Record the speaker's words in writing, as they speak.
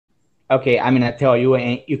Okay, I'm gonna tell you,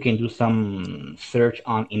 and you can do some search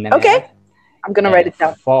on Okay, internet. I'm gonna write it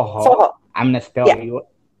down. Forró. Forró. I'm gonna spell Yeah. you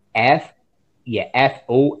F, yeah,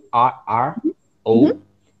 Forro, Mhm.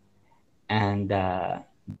 and the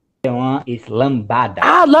one is lambada.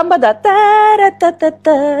 Ah, lambada.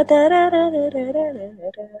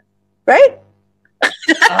 Right?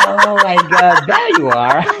 Oh my God, there you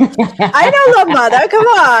are. I know lambada. Come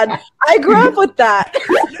on. I grew up with that.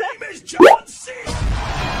 Name is John C.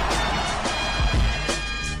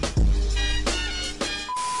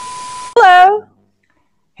 Hello.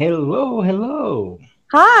 Hello, hello,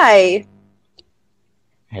 Hi.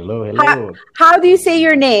 hello, How, hello. how do you say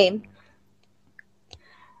your name?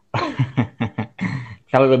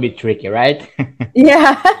 It's a little bit tricky, right?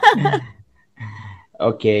 Yeah.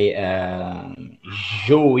 Okay,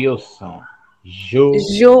 Joe Wilson. Joe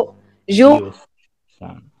Jo.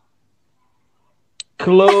 Wilson.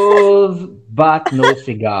 Close, but no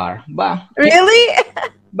cigar. Really?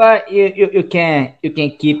 But you can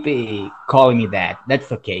keep calling me that.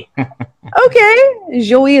 That's okay. Okay.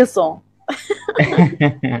 Joilson.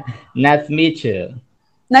 Nice to meet you.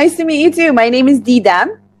 Nice to meet you too. My name is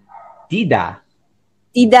Didam. Dida.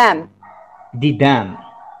 Didam. Didam.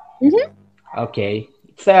 Mhm. Okay.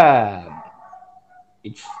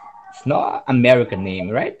 It's not American name,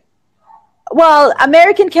 right? Well,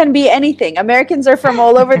 American can be anything. Americans are from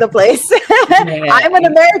all over the place. Yeah, I'm an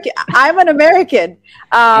American. I'm an American.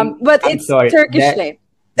 But I'm it's sorry. Turkish name.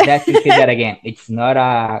 That you say that again. It's not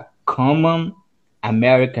a common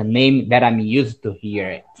American name that I'm used to hear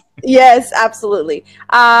it. Yes, absolutely.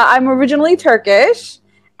 I'm originally Turkish,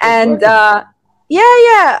 Oh, and Turkish.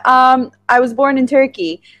 yeah. I was born in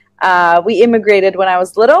Turkey. We immigrated when I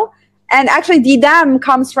was little, and actually, Didam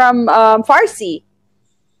comes from Farsi.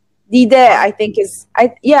 Dide, I think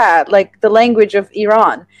like the language of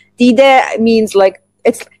Iran. Dide means like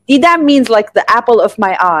it's Didam means like the apple of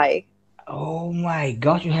my eye. Oh my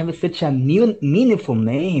gosh, you have such a meaningful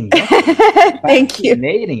name. That's Thank you.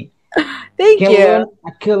 fascinating. Thank you.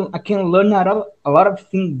 I can learn a lot of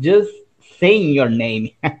things just saying your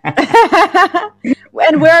name.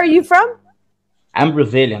 And where are you from? I'm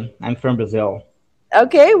Brazilian. I'm from Brazil.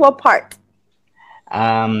 Okay, what part?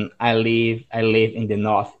 I live in the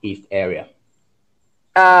northeast area.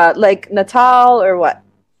 Like Natal or what?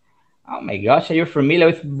 Oh my gosh, are you familiar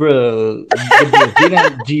with the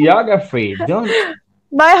Brazilian geography? Don't.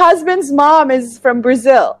 My husband's mom is from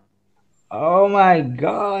Brazil. Oh my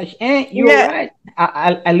gosh, and you're Yeah. right.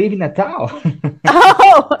 I live in Natal.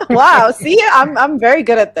 Oh, wow. See, I'm very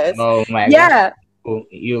good at this. Oh my gosh. Yeah.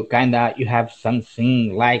 You have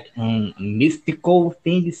something like mystical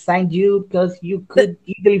thing beside you because you could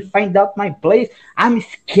easily find out my place. I'm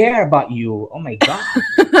scared about you. Oh my god.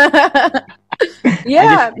 I just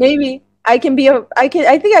Yeah, maybe I think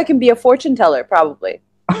I can be a fortune teller probably.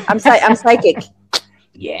 I'm psychic.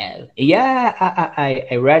 yeah.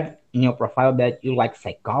 I read in your profile that you like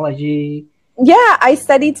psychology. Yeah, I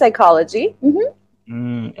studied psychology.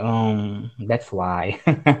 That's why.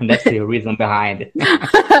 That's the reason behind it.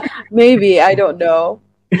 Maybe, I don't know.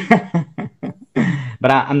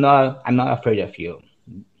 But I'm not afraid of you.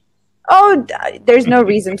 Oh, there's no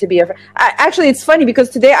reason to be afraid. Actually, it's funny because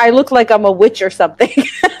today I look like I'm a witch or something.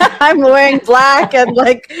 I'm wearing black and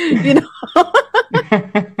like,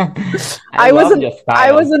 I love your I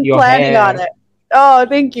style, wasn't your planning on hair. it. Oh,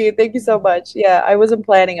 thank you. Thank you so much. Yeah, I wasn't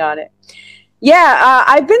planning on it. Yeah,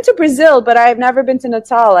 I've been to Brazil, but I've never been to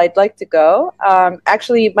Natal. I'd like to go.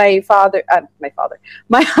 Actually, my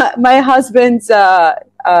my husband's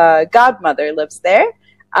godmother lives there.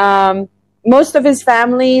 Most of his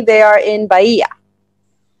family they are in Bahia.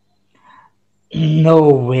 No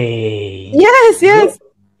way. Yes, Look, yes,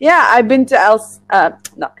 yeah. I've been to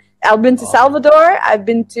no, I've been to oh, Salvador. I've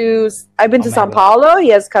been oh to my Sao god. Paulo. He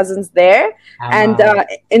has cousins there, I'm and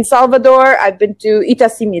in Salvador, I've been to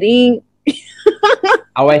Itacimirim.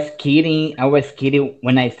 I was kidding. I was kidding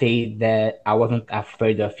when I say that I wasn't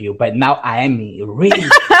afraid of you, but now I am really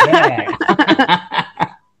scared.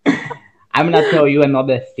 I'm gonna tell you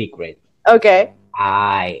another secret. Okay.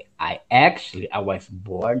 I was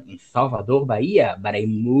born in Salvador, Bahia, but I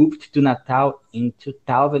moved to Natal in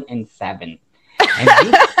 2007. And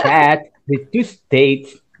you said the two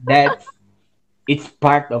states that it's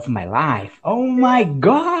part of my life. Oh my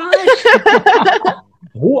gosh!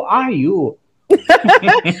 Who are you?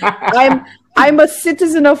 I'm I'm a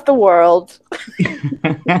citizen of the world.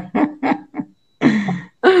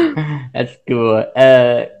 That's cool.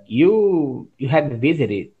 You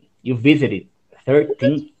visited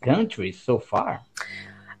 13 countries so far.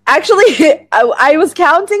 Actually, I was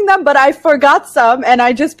counting them, but I forgot some, and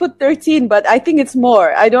I just put 13, but I think it's more.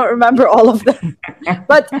 I don't remember all of them.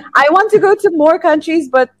 But I want to go to more countries,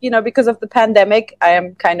 but, because of the pandemic, I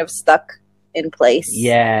am kind of stuck in place.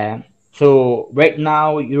 Yeah. So right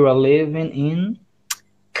now you are living in?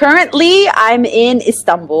 Currently, I'm in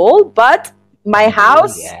Istanbul, but my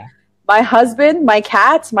house, Yeah. my husband, my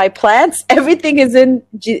cats, my plants, everything is in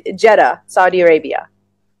Jeddah, Saudi Arabia.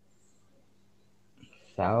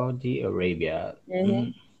 Saudi Arabia.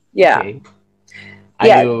 Mm, Yeah. okay. Are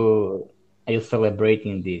Yeah. are you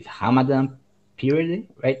celebrating this Ramadan period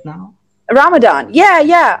right now? Ramadan. Yeah.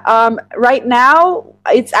 Right now,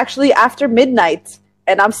 it's actually after midnight,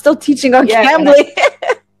 and I'm still teaching on Yeah, Cambly.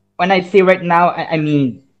 when I say right now, I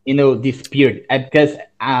mean, this period, because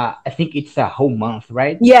I think it's a whole month,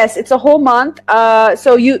 right? Yes, it's a whole month. So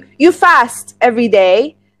you fast every day.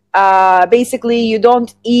 Basically, you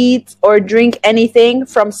don't eat or drink anything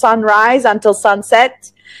from sunrise until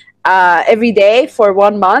sunset every day for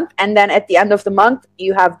 1 month, and then at the end of the month,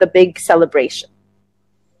 you have the big celebration.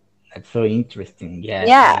 That's so interesting. Yeah,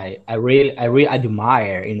 Yeah. I really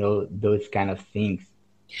admire, those kind of things.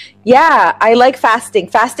 Yeah, I like fasting.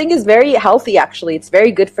 Fasting is very healthy, actually. It's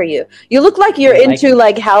very good for you. You look like you're Yeah, like, into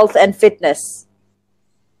like health and fitness.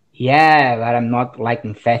 yeah, but I'm not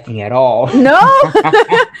liking fasting at all. No?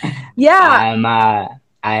 Yeah.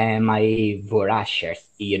 I am a voracious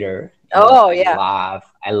eater. Oh, yeah.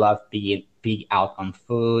 I love pig out on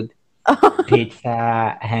food,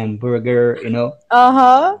 pizza, hamburger.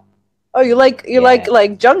 Uh-huh. Oh, you like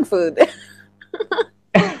like junk food.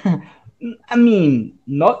 I mean,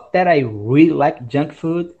 not that I really like junk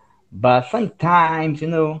food, but sometimes,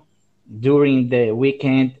 during the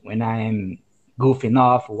weekend when I'm goofing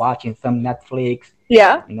off, watching some Netflix,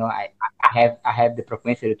 Yeah. I have the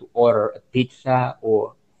propensity to order a pizza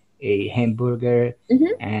or a hamburger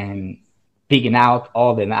and pigging out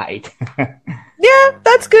all the night. Yeah,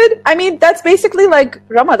 that's good. I mean, that's basically like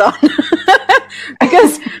Ramadan.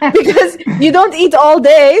 because you don't eat all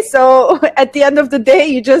day, so at the end of the day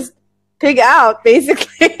you just pig out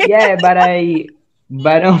basically. Yeah, but I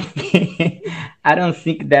don't think, I don't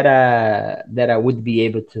think that I would be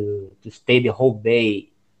able to stay the whole day,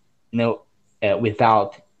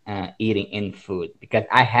 without eating any food, because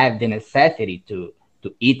I have the necessity to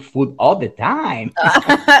eat food all the time.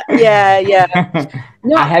 Yeah.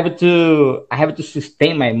 No. I have to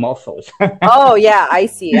sustain my muscles. Oh yeah, I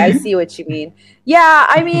see what you mean. Yeah,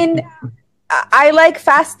 I mean, I like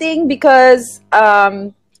fasting because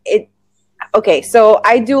it okay, so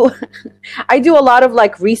I do a lot of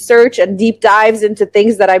like research and deep dives into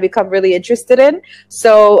things that I become really interested in.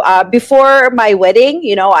 So before my wedding,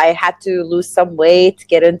 I had to lose some weight,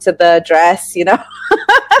 get into the dress.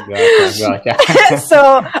 Gotcha. So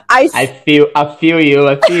I feel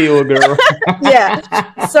you, girl.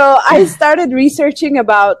 Yeah. So I started researching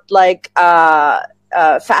about like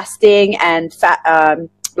fasting and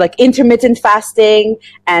like intermittent fasting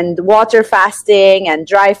and water fasting and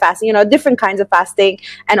dry fasting, different kinds of fasting,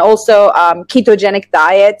 and also ketogenic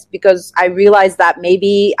diet, because I realized that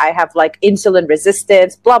maybe I have like insulin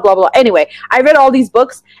resistance, blah, blah, blah. Anyway, I read all these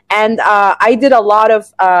books, and I did a lot of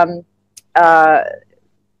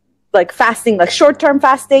like fasting, like short-term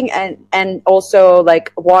fasting, and also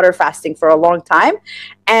like water fasting for a long time.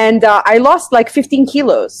 And I lost like 15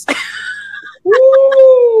 kilos.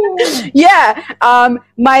 Yeah.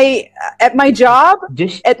 At my job,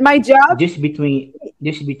 just between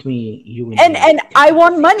you and I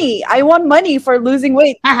want money for losing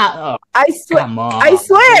weight. Oh, I swear, come on. I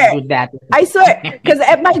swear, Don't do that. I swear, because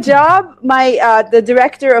at my job, the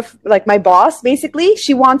director of like my boss, basically,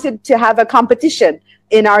 she wanted to have a competition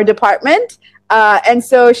in our department, and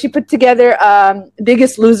so she put together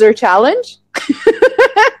Biggest Loser challenge.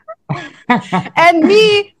 And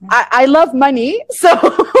me, I love money, so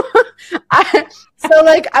I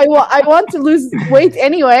want to lose weight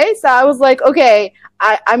anyway. So I was like, okay,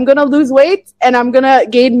 I'm gonna lose weight and I'm gonna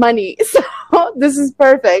gain money. So this is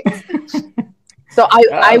perfect. So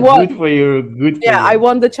I won. Good for you. Good for Yeah, you. I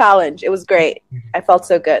won the challenge. It was great. I felt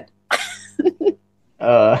so good.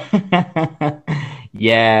 Uh,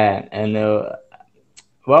 yeah, and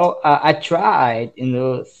well, I tried,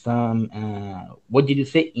 some. What did you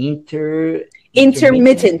say?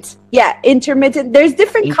 Intermittent. Yeah, intermittent. There's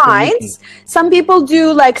different Intermittent. kinds. Some people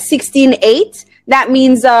do like 16-8. That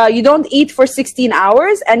means you don't eat for 16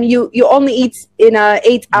 hours and you only eat in a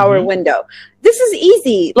 8-hour window. This is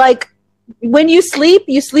easy. Like when you sleep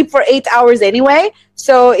for 8 hours anyway.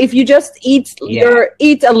 So if you just eat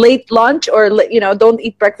eat a late lunch, or don't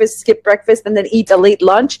eat breakfast, skip breakfast, and then eat a late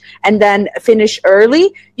lunch, and then finish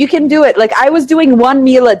early, you can do it. Like I was doing one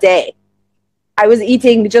meal a day. I was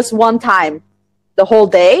eating just one time the whole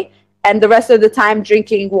day, and the rest of the time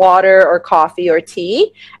drinking water or coffee or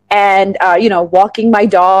tea, and walking my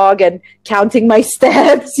dog and counting my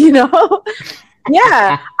steps.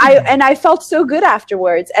 Yeah, I felt so good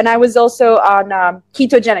afterwards, and I was also on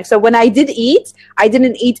ketogenic. So when I did eat, I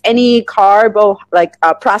didn't eat any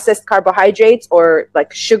processed carbohydrates or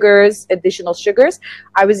like sugars, additional sugars.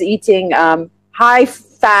 I was eating high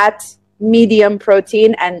fat, medium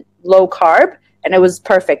protein, and low carb, and it was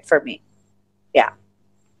perfect for me. Yeah.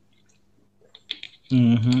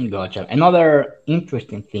 Gotcha. Another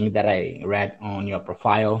interesting thing that I read on your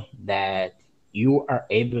profile, that you are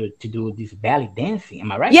able to do this belly dancing. Am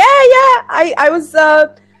I right? Yeah. I was.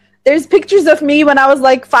 There's pictures of me when I was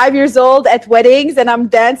like 5 years old at weddings, and I'm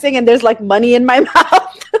dancing, and there's like money in my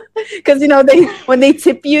mouth because when they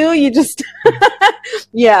tip you, you just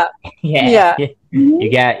yeah. You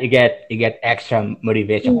get extra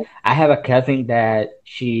motivation. I have a cousin that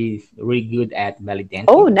she's really good at belly dancing.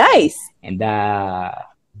 Oh, nice. And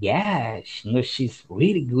she's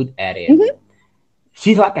really good at it.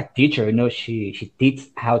 She's like a teacher, she teaches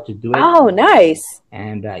how to do it. Oh, nice.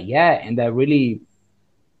 And I really,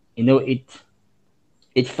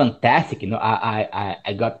 it's fantastic.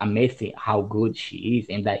 I got amazed at how good she is.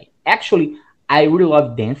 And I really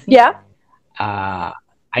love dancing. Yeah.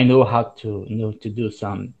 I know how to do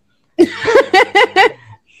some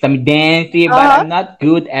dancing, but I'm not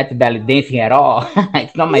good at belly dancing at all.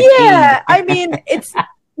 It's not my thing. Yeah, I mean, it's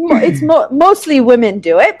mostly women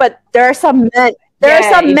do it, but there are some men. There are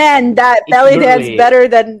some men that belly dance better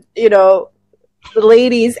than the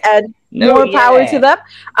ladies, and more power to them.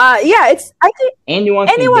 I think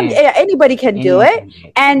anybody can do it,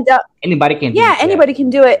 and anybody can. Yeah, anybody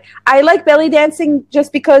can do it. I like belly dancing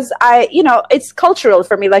just because it's cultural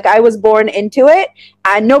for me. Like I was born into it,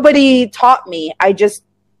 and nobody taught me. I just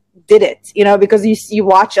did it, because you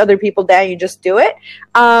watch other people dance, you just do it.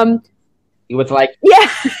 It was like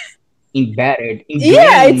embedded.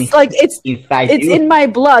 Yeah, it's like it's you. In my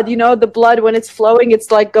blood. The blood, when it's flowing,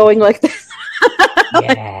 it's like going like this.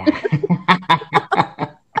 Yeah.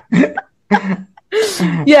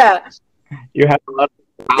 Yeah. You have a lot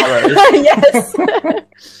of power. Yes.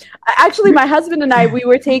 Actually, my husband and we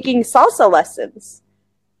were taking salsa lessons.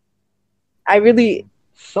 I really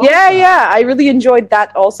I really enjoyed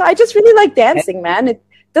that also. I just really like dancing, man. It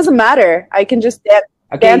doesn't matter. I can just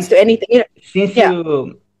dance to anything. Since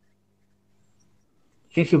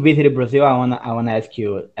you visited Brazil, I wanna ask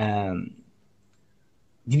you,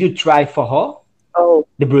 did you try forró? Oh,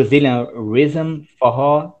 the Brazilian rhythm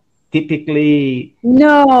forró, typically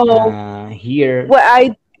here.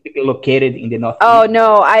 Well, typically located in the north. Oh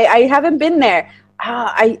no, I haven't been there.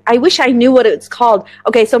 I wish I knew what it's called.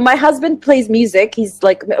 Okay, so my husband plays music. He's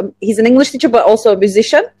an English teacher, but also a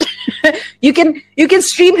musician. You can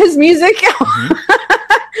stream his music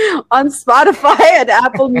on Spotify and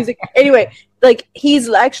Apple Music. Anyway, like he's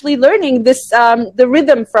actually learning this the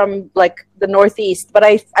rhythm from like the Northeast, but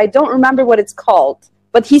I don't remember what it's called.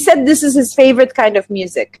 But he said this is his favorite kind of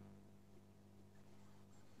music.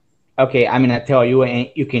 Okay, I'm gonna tell you,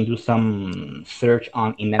 and you can do some search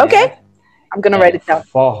on internet. Okay, I'm gonna write it down.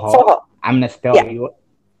 Forró. I'm gonna spell you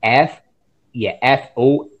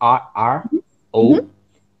Forró,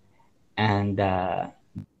 and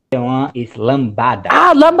the one is lambada.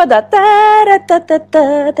 Ah, lambada.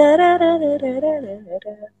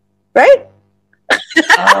 Right?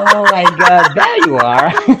 Oh my God, there you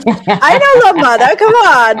are. I know lambada. Come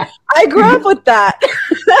on, I grew up with that.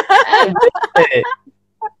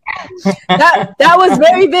 that was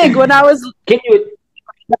very big when I was. Can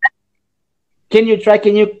you try?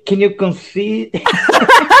 Can you concede?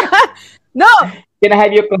 No. Can I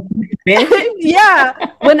have your concede? Yeah.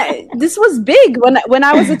 This was big when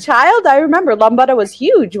I was a child. I remember lambada was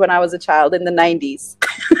huge when I was a child in the 90s.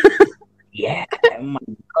 Yeah. Oh my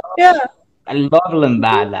God. Yeah. I love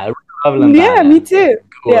lambada. Yeah, me too.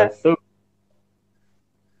 Cool. Yeah. So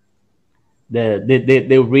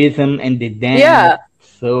the rhythm and the dance. Yeah.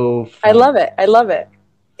 So fun. I love it. I love it.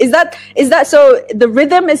 Is that so? The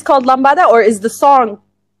rhythm is called lambada, or is the song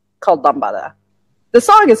called lambada? The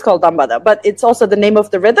song is called lambada, but it's also the name of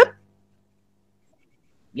the rhythm.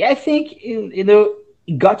 Yeah, I think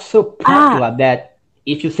it got so popular that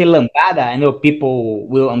if you say lambada, I know people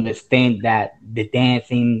will understand that the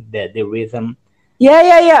dancing, the rhythm.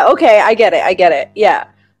 Yeah. Okay, I get it. Yeah,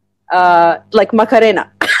 like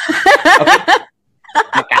Macarena.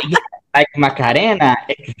 Okay. Like Macarena?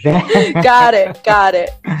 Exactly. Got it. Got it.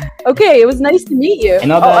 Okay, it was nice to meet you.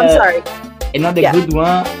 Another, oh, I'm sorry. Another Yeah. good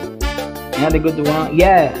one. Another good one.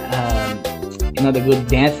 Yeah. Another good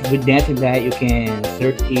dancing that you can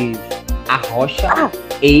search is Arrocha.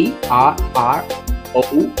 Ah. Arrocha.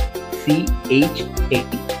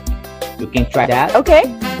 You can try that. Okay.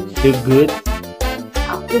 Still good.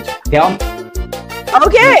 Tell me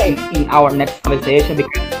Okay. in our next conversation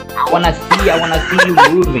because I wanna see you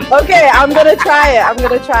moving. Okay, I'm gonna try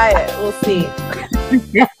it. We'll see.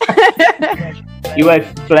 It was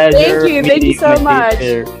a pleasure. Thank you so my much.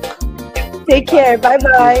 sister. Take care. Bye Thank you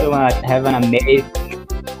bye. so much. Have an amazing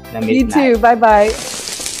You night. too. Bye bye.